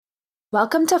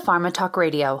Welcome to Pharma Talk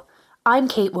Radio. I'm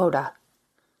Kate Woda.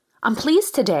 I'm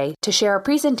pleased today to share a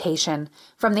presentation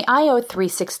from the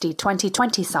IO360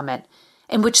 2020 Summit,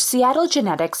 in which Seattle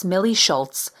Genetics' Millie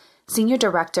Schultz, Senior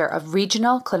Director of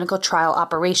Regional Clinical Trial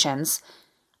Operations,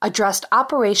 addressed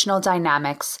operational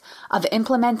dynamics of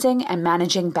implementing and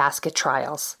managing basket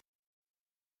trials.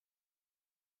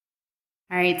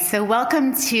 All right, so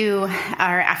welcome to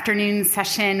our afternoon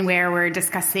session where we're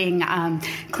discussing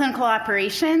clinical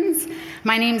operations.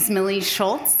 My name is Millie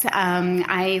Schultz.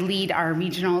 I lead our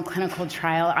regional clinical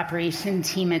trial operation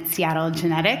team at Seattle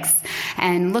Genetics,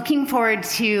 and looking forward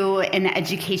to an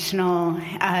educational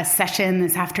session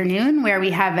this afternoon where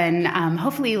we have an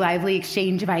hopefully lively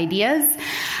exchange of ideas.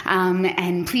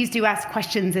 And please do ask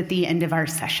questions at the end of our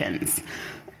sessions.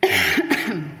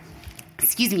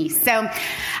 Excuse me. So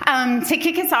to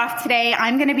kick us off today,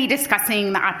 I'm going to be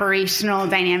discussing the operational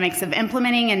dynamics of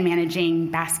implementing and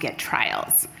managing basket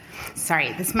trials.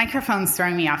 Sorry, this microphone's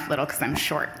throwing me off a little because I'm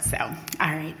short. So, all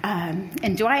right.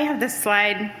 And do I have this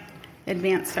slide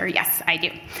advanced? Or yes, I do.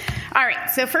 All right.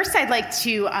 So first, I'd like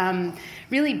to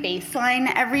really baseline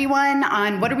everyone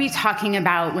on what are we talking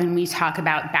about when we talk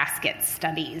about basket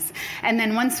studies. And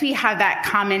then once we have that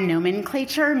common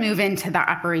nomenclature, move into the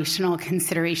operational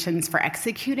considerations for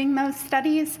executing those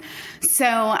studies. So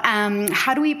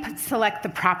how do we select the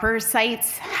proper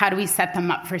sites? How do we set them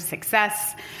up for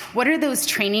success? What are those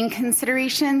training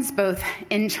considerations, both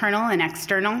internal and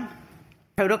external?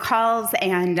 Protocols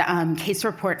and case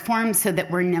report forms so that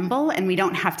we're nimble and we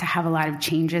don't have to have a lot of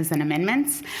changes and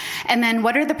amendments. And then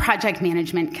what are the project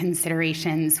management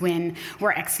considerations when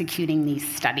we're executing these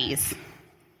studies?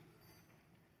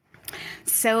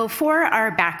 So for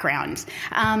our background,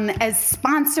 as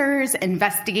sponsors,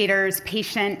 investigators,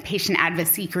 patient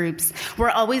advocacy groups,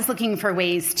 we're always looking for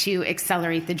ways to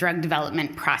accelerate the drug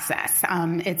development process.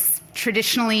 It's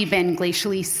traditionally been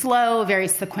glacially slow, very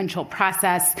sequential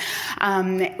process.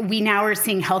 We now are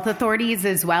seeing health authorities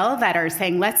as well that are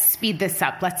saying, let's speed this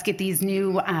up. Let's get these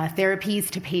new therapies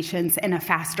to patients in a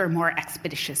faster, more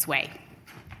expeditious way.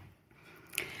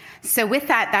 So with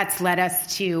that, that's led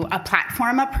us to a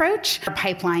platform approach for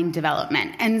pipeline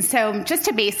development. And so just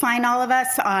to baseline all of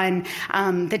us on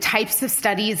the types of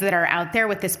studies that are out there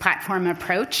with this platform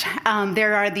approach,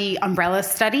 there are the umbrella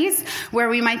studies where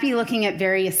we might be looking at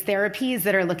various therapies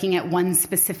that are looking at one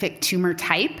specific tumor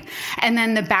type. And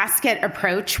then the basket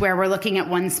approach where we're looking at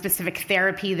one specific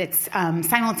therapy that's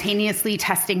simultaneously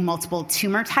testing multiple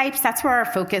tumor types. That's where our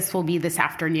focus will be this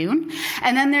afternoon.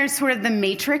 And then there's sort of the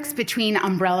matrix between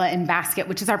umbrella and basket,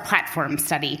 which is our platform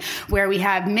study, where we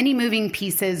have many moving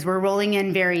pieces. We're rolling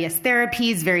in various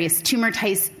therapies, various tumor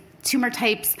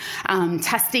types,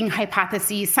 testing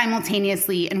hypotheses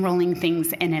simultaneously, and rolling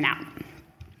things in and out.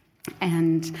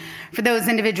 And for those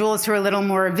individuals who are a little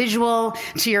more visual,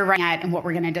 to your right, and what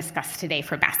we're going to discuss today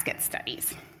for basket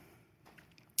studies.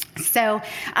 So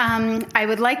I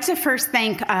would like to first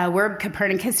thank Werb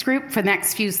Copernicus Group for the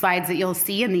next few slides that you'll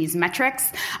see in these metrics.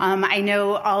 I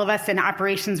know all of us in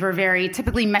operations were very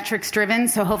typically metrics driven,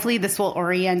 so hopefully this will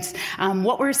orient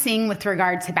what we're seeing with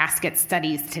regard to basket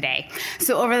studies today.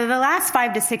 So over the last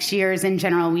 5 to 6 years in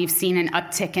general, we've seen an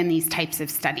uptick in these types of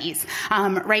studies.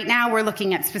 Right now we're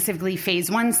looking at specifically phase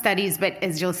 1 studies, but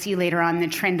as you'll see later on, the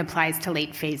trend applies to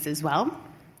late phase as well.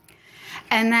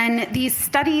 And then these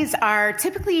studies are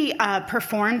typically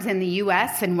performed in the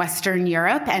U.S. and Western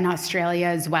Europe and Australia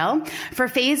as well. For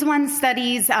phase 1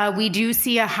 studies, we do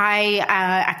see a high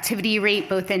activity rate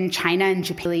both in China and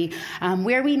Japan,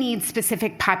 where we need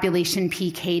specific population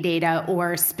PK data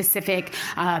or specific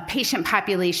patient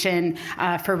population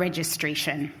for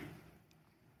registration.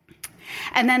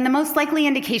 And then the most likely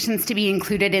indications to be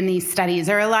included in these studies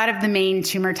are a lot of the main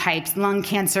tumor types: lung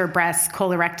cancer, breast,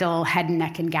 colorectal, head and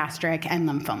neck and gastric, and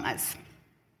lymphomas.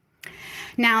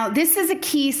 Now, this is a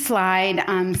key slide,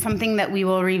 something that we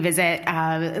will revisit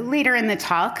later in the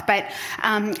talk, but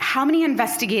how many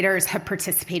investigators have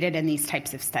participated in these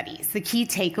types of studies? The key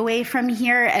takeaway from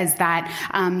here is that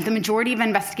the majority of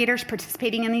investigators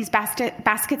participating in these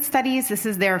basket studies, this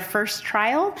is their first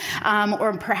trial,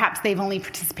 or perhaps they've only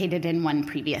participated in one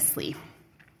previously.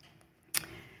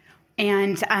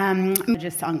 And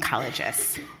just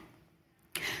oncologists.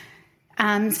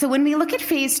 So when we look at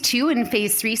phase 2 and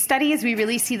phase 3 studies, we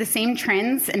really see the same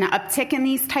trends, an uptick in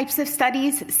these types of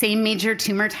studies, same major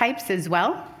tumor types as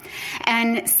well,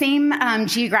 and same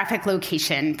geographic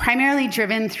location, primarily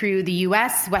driven through the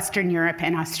US, Western Europe,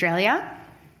 and Australia.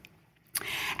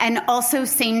 And also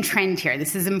same trend here.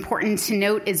 This is important to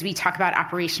note as we talk about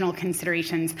operational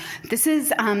considerations. This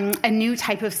is a new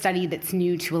type of study that's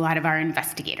new to a lot of our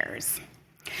investigators.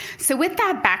 So with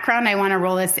that background, I want to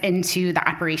roll us into the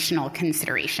operational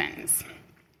considerations.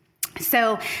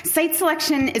 So site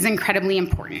selection is incredibly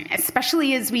important,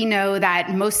 especially as we know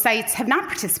that most sites have not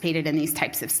participated in these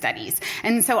types of studies.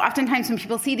 And so oftentimes when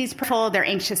people see these profiles, they're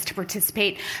anxious to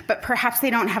participate, but perhaps they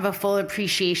don't have a full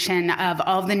appreciation of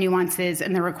all of the nuances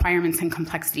and the requirements and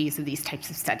complexities of these types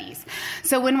of studies.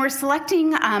 So when we're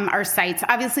selecting our sites,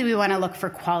 obviously we want to look for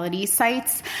quality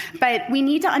sites, but we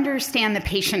need to understand the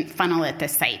patient funnel at the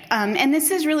site. And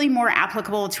this is really more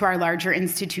applicable to our larger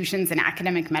institutions and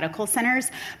academic medical centers,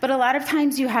 but a lot of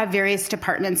times you have various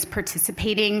departments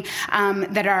participating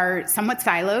that are somewhat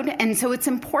siloed. And so it's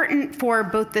important for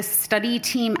both the study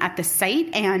team at the site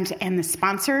and the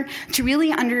sponsor to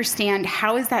really understand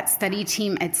how is that study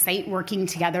team at site working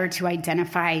together to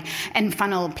identify and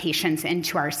funnel patients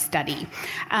into our study.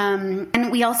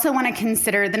 And we also want to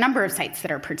consider the number of sites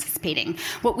that are participating.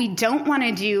 What we don't want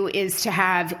to do is to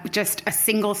have just a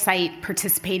single site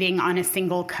participating on a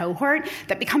single cohort.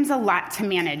 That becomes a lot to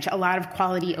manage, a lot of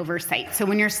quality oversight. So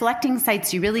when you're selecting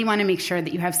sites, you really want to make sure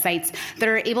that you have sites that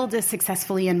are able to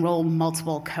successfully enroll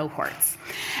multiple cohorts.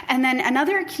 And then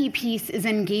another key piece is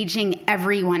engaging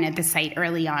everyone at the site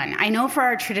early on. I know for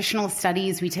our traditional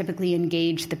studies, we typically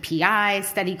engage the PI,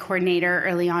 study coordinator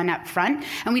early on up front,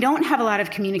 and we don't have a lot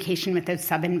of communication with those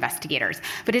sub-investigators.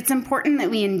 But it's important that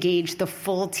we engage the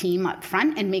full team up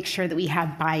front and make sure that we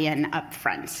have buy-in up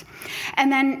front.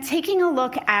 And then taking a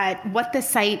look at what the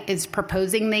site is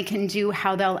proposing they can do,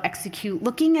 how they'll execute,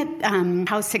 looking at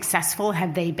how successful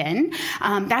have they been.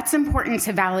 That's important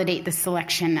to validate the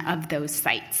selection of those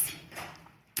sites.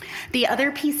 The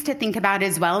other piece to think about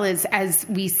as well is, as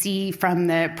we see from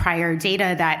the prior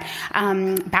data, that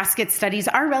basket studies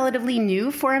are relatively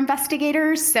new for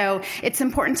investigators. So it's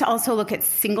important to also look at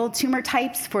single tumor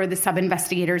types for the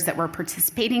sub-investigators that were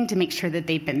participating to make sure that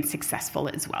they've been successful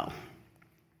as well.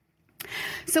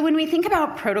 So when we think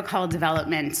about protocol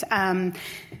development,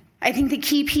 I think the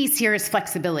key piece here is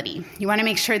flexibility. You want to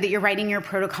make sure that you're writing your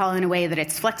protocol in a way that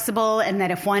it's flexible and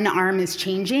that if one arm is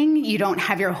changing, you don't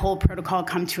have your whole protocol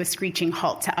come to a screeching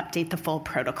halt to update the full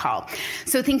protocol.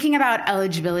 So thinking about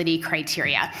eligibility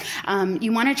criteria,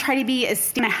 you want to try to be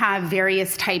to have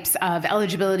various types of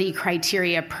eligibility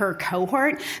criteria per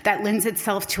cohort that lends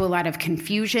itself to a lot of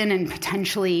confusion and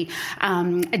potentially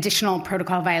additional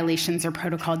protocol violations or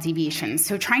protocol deviations.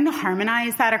 So trying to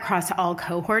harmonize that across all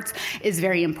cohorts is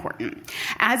very important.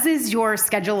 As is your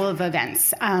schedule of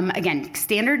events. Again,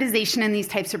 standardization in these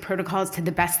types of protocols to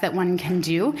the best that one can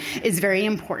do is very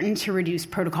important to reduce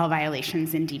protocol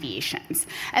violations and deviations.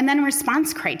 And then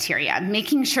response criteria,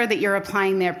 making sure that you're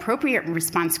applying the appropriate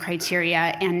response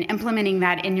criteria and implementing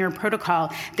that in your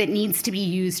protocol that needs to be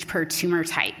used per tumor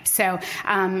type. So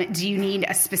do you need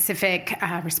a specific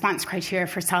response criteria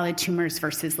for solid tumors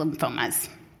versus lymphomas?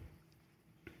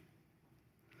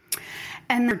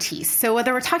 And expertise. So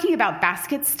whether we're talking about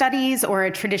basket studies or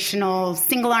a traditional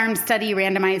single-arm study,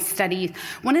 randomized study,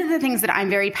 one of the things that I'm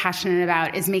very passionate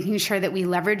about is making sure that we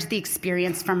leverage the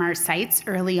experience from our sites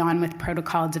early on with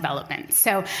protocol development.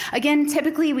 So again,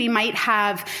 typically we might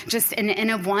have just an N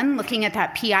of one looking at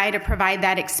that PI to provide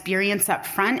that experience up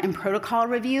front and protocol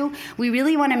review. We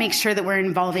really want to make sure that we're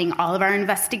involving all of our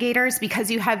investigators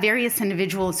because you have various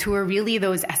individuals who are really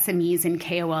those SMEs and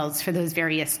KOLs for those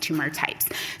various tumor types.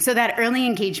 So that early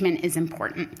engagement is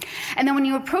important. And then when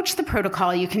you approach the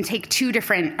protocol, you can take two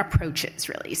different approaches,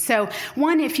 really. So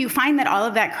one, if you find that all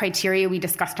of that criteria we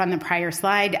discussed on the prior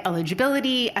slide,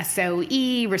 eligibility,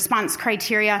 SOE, response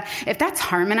criteria, if that's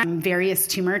harmonized in various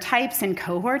tumor types and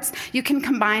cohorts, you can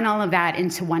combine all of that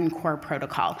into one core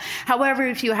protocol. However,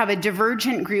 if you have a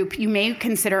divergent group, you may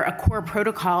consider a core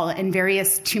protocol and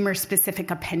various tumor-specific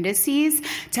appendices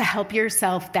to help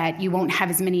yourself that you won't have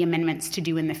as many amendments to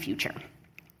do in the future.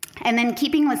 And then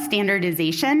keeping with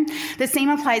standardization, the same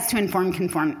applies to informed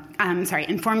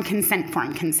consent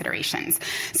form considerations.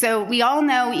 So we all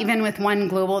know, even with one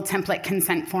global template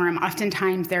consent form,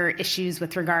 oftentimes there are issues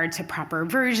with regard to proper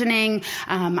versioning,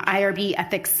 IRB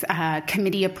ethics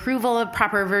committee approval of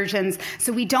proper versions.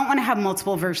 So we don't want to have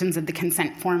multiple versions of the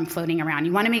consent form floating around.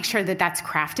 You want to make sure that that's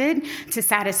crafted to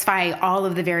satisfy all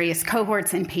of the various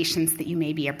cohorts and patients that you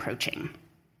may be approaching.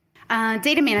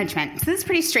 Data management. So this is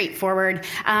pretty straightforward.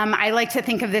 I like to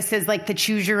think of this as like the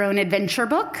choose your own adventure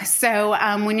book. So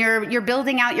when you're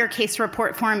building out your case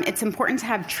report form, it's important to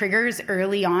have triggers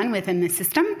early on within the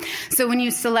system. So when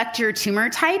you select your tumor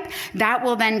type, that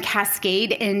will then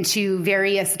cascade into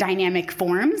various dynamic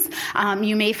forms.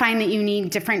 You may find that you need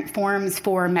different forms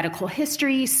for medical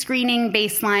history, screening,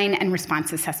 baseline, and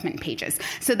response assessment pages.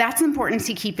 So that's important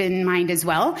to keep in mind as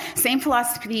well. Same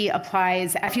philosophy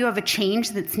applies if you have a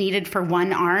change that's needed needed for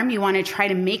one arm, you want to try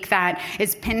to make that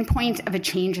as pinpoint of a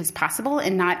change as possible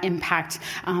and not impact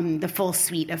the full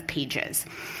suite of pages.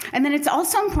 And then it's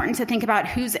also important to think about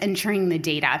who's entering the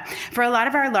data. For a lot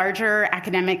of our larger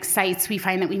academic sites, we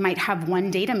find that we might have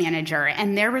one data manager,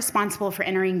 and they're responsible for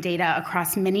entering data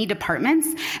across many departments,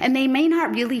 and they may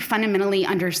not really fundamentally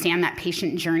understand that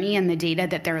patient journey and the data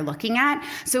that they're looking at.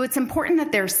 So it's important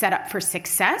that they're set up for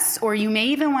success, or you may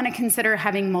even want to consider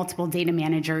having multiple data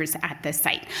managers at the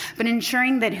site. But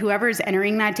ensuring that whoever's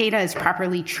entering that data is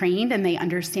properly trained and they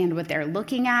understand what they're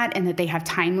looking at and that they have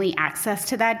timely access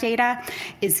to that data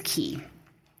is key.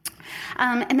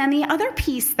 And then the other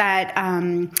piece that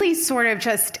please sort of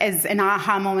just as an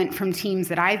aha moment from teams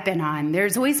that I've been on,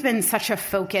 there's always been such a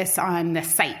focus on the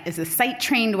site. Is the site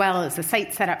trained well? Is the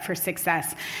site set up for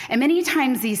success? And many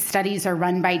times these studies are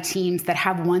run by teams that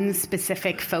have one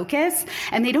specific focus,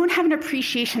 and they don't have an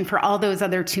appreciation for all those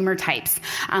other tumor types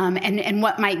and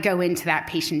what might go into that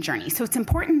patient journey. So it's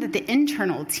important that the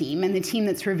internal team and the team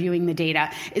that's reviewing the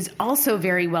data is also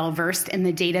very well versed in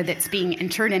the data that's being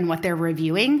entered and what they're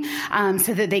reviewing,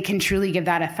 so that they can truly give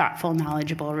that a thoughtful,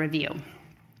 knowledgeable review.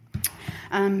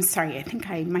 Sorry, I think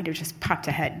I might have just popped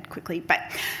ahead quickly, but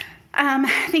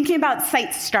thinking about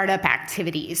site startup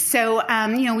activities. So,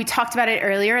 we talked about it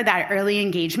earlier, that early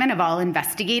engagement of all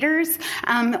investigators,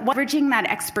 leveraging that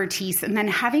expertise, and then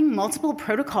having multiple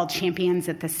protocol champions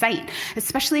at the site.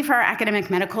 Especially for our academic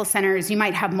medical centers, you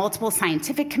might have multiple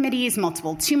scientific committees,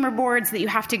 multiple tumor boards that you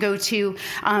have to go to,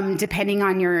 depending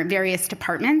on your various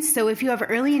departments. So if you have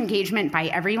early engagement by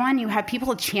everyone, you have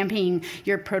people championing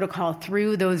your protocol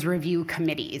through those review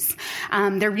committees.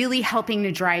 They're really helping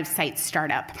to drive site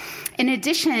startup. In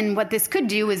addition, what this could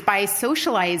do is by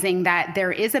socializing that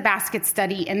there is a basket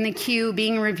study in the queue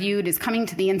being reviewed, is coming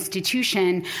to the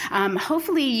institution,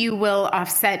 hopefully you will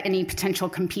offset any potential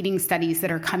competing studies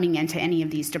that are coming into any of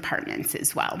these departments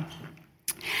as well.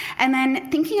 And then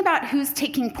thinking about who's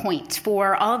taking point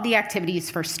for all of the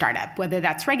activities for startup, whether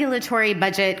that's regulatory,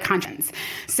 budget, contracts.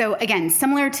 So again,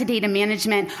 similar to data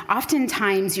management,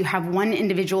 oftentimes you have one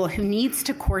individual who needs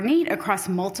to coordinate across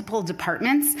multiple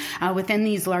departments within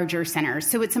these larger centers.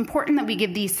 So it's important that we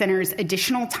give these centers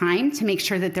additional time to make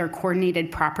sure that they're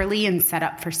coordinated properly and set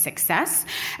up for success,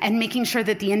 and making sure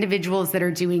that the individuals that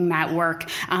are doing that work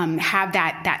have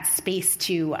that space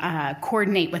to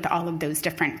coordinate with all of those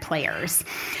different players.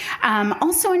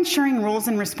 Also ensuring roles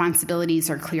and responsibilities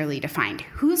are clearly defined.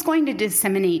 Who's going to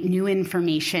disseminate new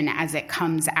information as it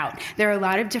comes out? There are a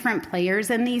lot of different players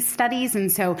in these studies,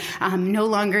 and so no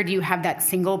longer do you have that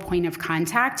single point of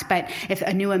contact, but if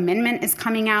a new amendment is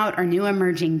coming out or new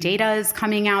emerging data is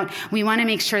coming out, we want to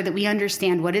make sure that we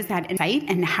understand what is that insight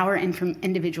and how are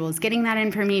individuals getting that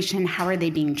information, how are they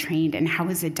being trained, and how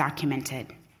is it documented.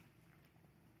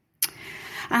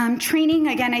 Training,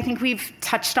 again, I think we've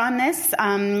touched on this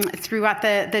throughout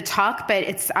the talk, but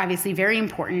it's obviously very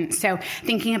important. So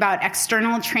thinking about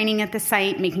external training at the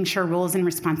site, making sure roles and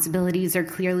responsibilities are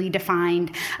clearly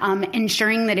defined,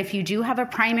 ensuring that if you do have a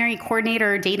primary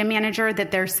coordinator or data manager,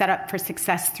 that they're set up for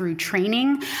success through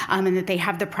training, and that they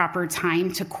have the proper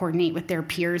time to coordinate with their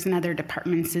peers in other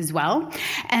departments as well.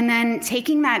 And then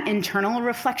taking that internal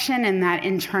reflection and that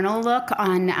internal look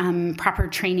on proper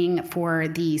training for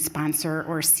the sponsor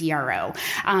or CRO.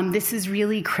 This is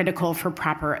really critical for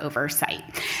proper oversight.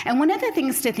 And one of the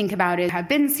things to think about is have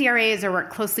been CRAs or work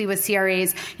closely with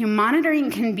CRAs, monitoring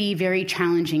can be very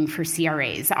challenging for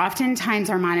CRAs.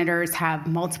 Oftentimes our monitors have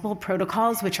multiple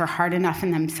protocols which are hard enough in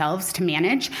themselves to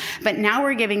manage, but now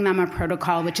we're giving them a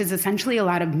protocol which is essentially a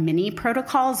lot of mini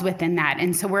protocols within that.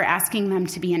 And so we're asking them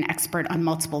to be an expert on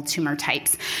multiple tumor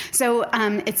types. So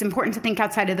it's important to think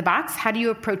outside of the box. How do you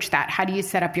approach that? How do you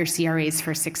set up your CRAs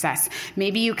for success?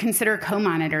 Maybe you consider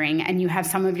co-monitoring and you have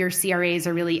some of your CRAs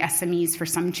are really SMEs for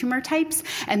some tumor types,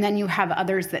 and then you have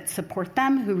others that support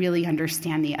them who really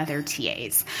understand the other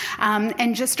TAs.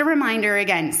 And just a reminder,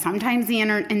 again, sometimes the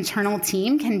internal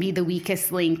team can be the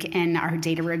weakest link in our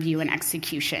data review and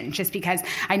execution, just because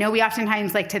I know we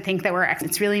oftentimes like to think that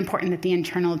it's really important that the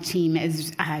internal team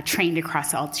is trained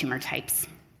across all tumor types.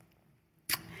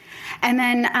 And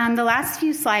then the last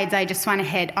few slides, I just want to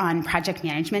hit on project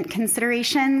management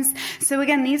considerations. So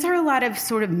again, these are a lot of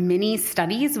sort of mini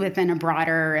studies within a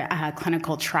broader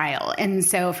clinical trial. And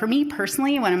so for me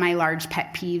personally, one of my large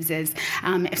pet peeves is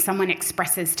if someone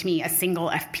expresses to me a single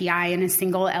FPI and a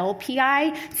single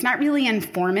LPI, it's not really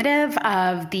informative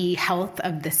of the health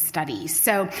of the study.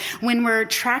 So when we're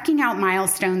tracking out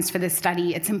milestones for the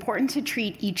study, it's important to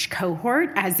treat each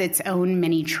cohort as its own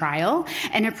mini trial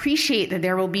and appreciate that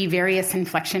there will be very various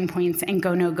inflection points and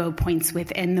go-no-go points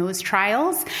within those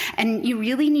trials. And you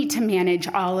really need to manage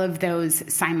all of those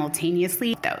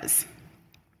simultaneously.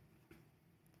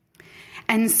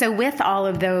 And so with all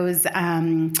of those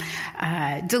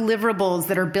deliverables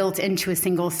that are built into a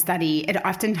single study, it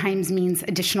oftentimes means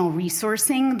additional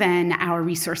resourcing than our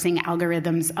resourcing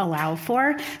algorithms allow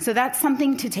for. So that's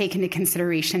something to take into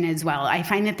consideration as well. I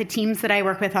find that the teams that I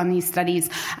work with on these studies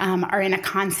are in a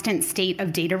constant state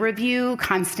of data review,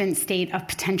 constant state of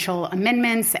potential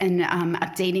amendments, and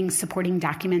updating supporting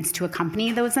documents to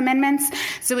accompany those amendments.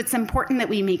 So it's important that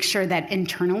we make sure that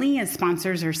internally as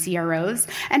sponsors or CROs,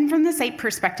 and from the site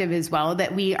perspective as well,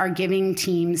 that we are giving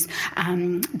teams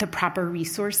the proper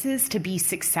resources to be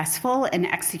successful and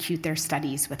execute their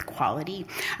studies with quality.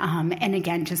 And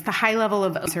again, just the high level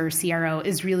of CRO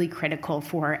is really critical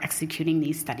for executing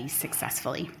these studies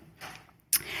successfully.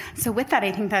 So with that,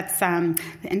 I think that's the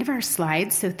end of our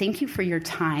slides. So thank you for your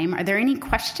time. Are there any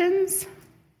questions?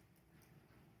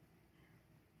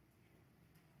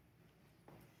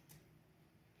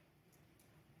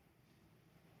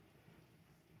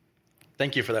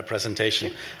 Thank you for that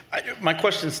presentation. My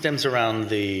question stems around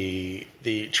the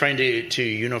trying to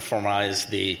uniformize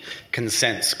the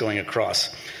consents going across.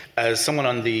 As someone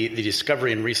on the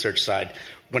discovery and research side,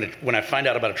 when I find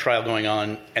out about a trial going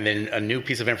on and then a new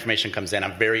piece of information comes in,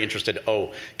 I'm very interested,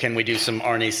 can we do some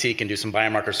RNA-seq and do some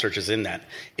biomarker searches in that?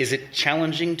 Is it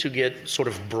challenging to get sort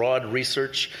of broad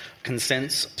research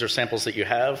consents or samples that you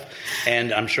have?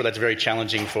 And I'm sure that's very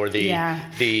challenging for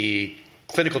the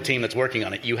clinical team that's working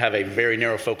on it. You have a very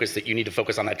narrow focus that you need to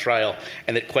focus on that trial,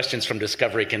 and that questions from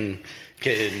discovery can but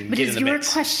get in the mix. Is your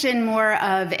question more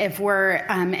of if we're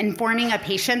informing a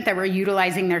patient that we're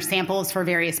utilizing their samples for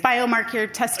various biomarker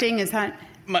testing? Is that?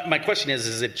 My question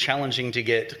is it challenging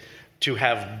to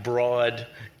have broad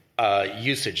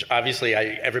usage? Obviously,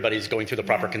 everybody's going through the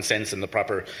proper consents and the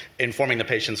proper informing the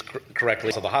patients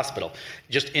correctly of the hospital.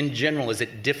 Just in general, is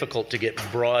it difficult to get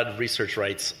broad research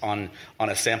rights on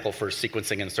a sample for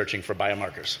sequencing and searching for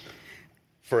biomarkers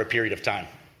for a period of time?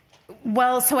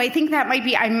 Well, so I think that might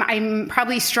be, I'm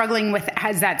probably struggling with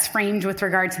as that's framed with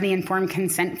regard to the informed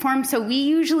consent form. So we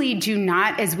usually do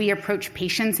not, as we approach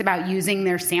patients about using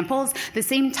their samples, the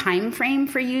same time frame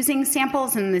for using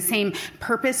samples and the same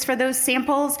purpose for those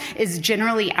samples is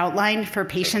generally outlined for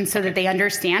patients so that they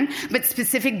understand, but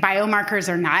specific biomarkers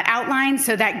are not outlined,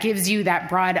 so that gives you that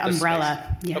broad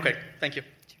umbrella. Yeah. Okay, thank you.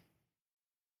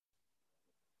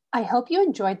 I hope you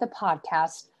enjoyed the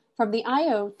podcast from the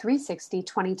IO 360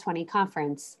 2020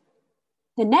 conference.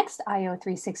 The next IO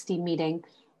 360 meeting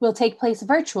will take place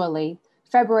virtually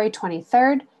February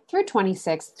 23rd through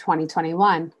 26th,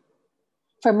 2021.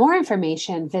 For more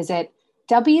information, visit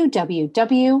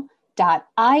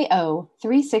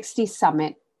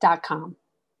www.io360summit.com.